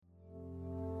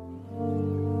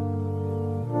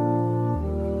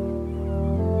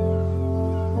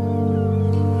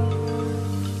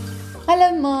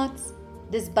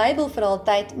Dis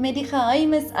Bybelverhaaltyd met die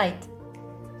geheimes uit.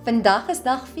 Vandag is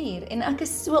dag 4 en ek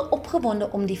is so opgewonde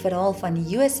om die verhaal van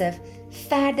Josef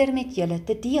verder met julle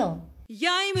te deel.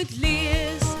 Jy moet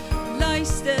lees,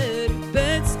 luister,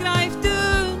 bid, skryf,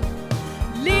 doen.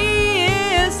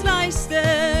 Lees,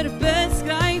 luister, bid,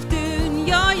 skryf, doen.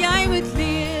 Ja, jy moet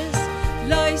lees,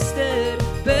 luister,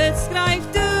 bid, skryf,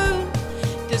 doen.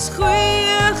 Dis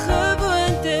goeie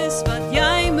gewoontes wat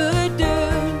jy moet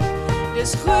doen.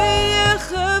 Dis goeie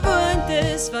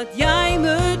gewoontes wat jy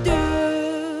moet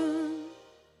doen.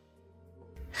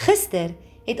 Gister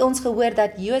het ons gehoor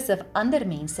dat Josef ander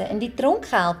mense in die tronk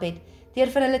gehelp het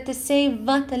deur vir hulle te sê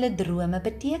wat hulle drome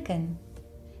beteken.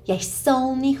 Jy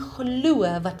sal nie glo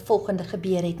wat volgende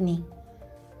gebeur het nie.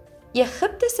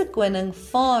 Egipte se koning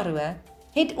Farao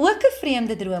het ook 'n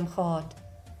vreemde droom gehad.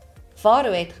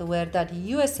 Farao het gehoor dat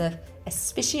Josef 'n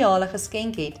spesiale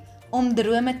geskenk het om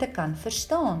drome te kan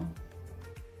verstaan.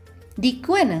 Die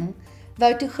koning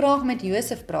wou toe graag met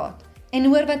Josef praat en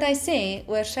hoor wat hy sê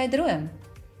oor sy droom.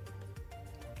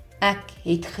 Ek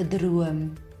het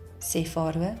gedroom, sê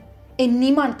Farao, en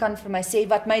niemand kan vir my sê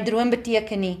wat my droom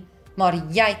beteken nie, maar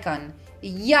jy kan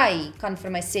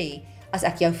vir my sê as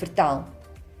ek jou vertel,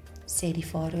 sê die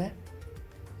Farao.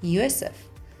 Josef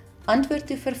antwoord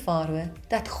toe vir Farao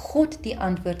dat God die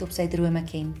antwoord op sy drome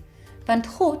ken, want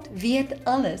God weet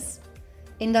alles,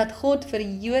 en dat God vir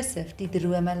Josef die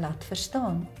drome laat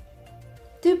verstaan.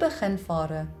 Toe begin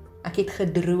Farao, ek het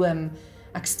gedroom,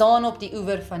 ek staan op die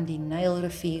oewer van die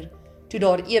Nylrivier, toe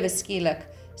daar ewe skielik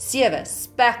 7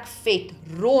 spekvet,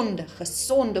 ronde,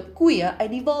 gesonde koeie uit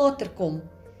die water kom.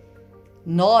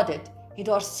 Na dit het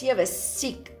daar 7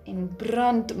 siek en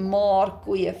brandmaar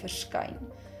koeie verskyn,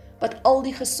 wat al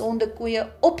die gesonde koeie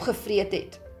opgevreet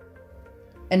het.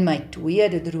 In my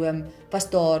tweede droom was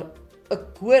daar 'n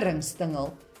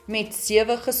koringstingel met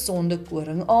 7 gesonde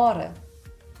koringare.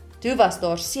 Toe was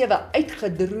daar 7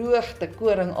 uitgedroogde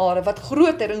koringare wat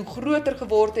groter en groter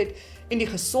geword het en die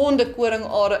gesonde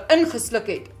koringare ingesluk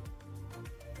het.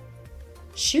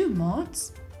 Sjoe,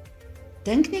 maats,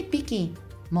 dink net bietjie,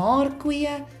 maar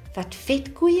koeie wat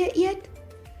vet koeie eet,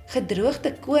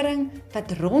 gedroogde koring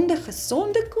wat ronde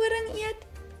gesonde koring eet,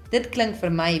 dit klink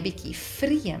vir my bietjie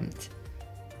vreemd.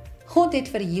 God het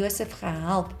vir Josef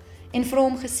gehelp en vir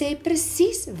hom gesê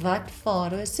presies wat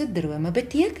Farao se drome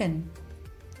beteken.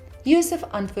 Josef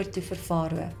antwoord toe vir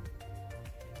Farao: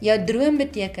 jou droom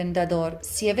beteken dat daar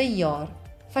 7 jaar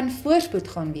van voorspoed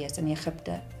gaan wees in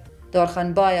Egipte. Daar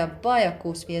gaan baie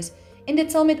kos wees en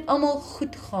dit sal met almal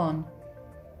goed gaan.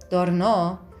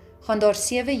 Daarna gaan daar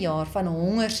 7 jaar van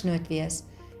hongersnood wees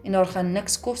en daar gaan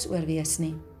niks kos oor wees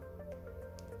nie.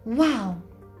 Wow!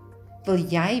 Wil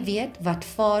jy weet wat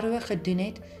Farao gedoen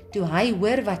het toe hy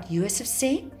hoor wat Josef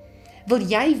sê? Wil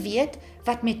jy weet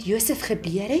wat met Josef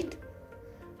gebeur het?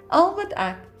 Al wat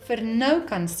ek vir nou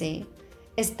kan sê,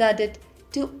 is dat dit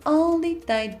toe al die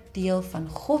tyd deel van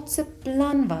God se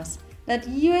plan was, dat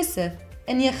Josef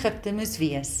in Egipte moes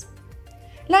wees.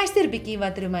 Luister bietjie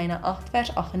wat Romeine 8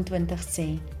 vers 28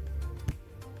 sê.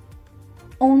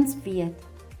 Ons weet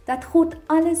dat God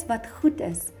alles wat goed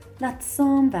is, laat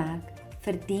saamwerk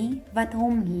vir die wat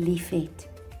hom liefhet.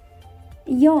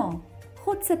 Ja,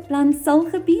 God se plan sal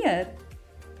gebeur.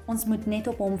 Ons moet net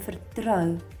op hom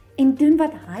vertrou en doen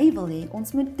wat hy wil hê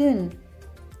ons moet doen.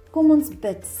 Kom ons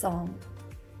bid saam.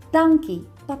 Dankie,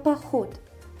 Papa God,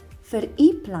 vir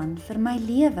u plan vir my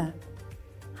lewe.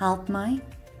 Help my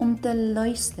om te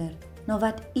luister na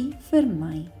wat u vir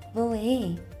my wil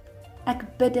hê. Ek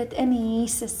bid dit in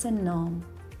Jesus se naam.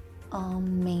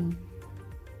 Amen.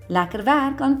 Lekker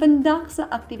werk aan vandag se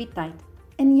aktiwiteit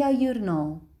in jou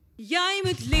joernaal. Jy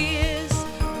moet lees,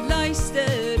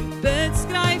 luister, bid,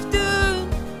 skryf, doen.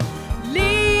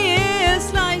 Lees,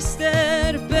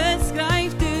 luister, bid,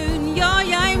 skryf, doen. Ja,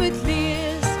 jy moet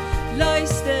lees,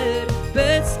 luister,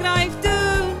 bid, skryf,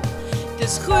 doen.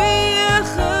 Dis goeie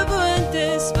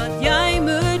gewoontes wat jy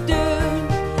moet doen.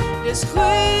 Dis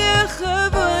goeie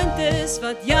gewoontes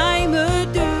wat jy moet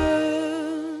doen.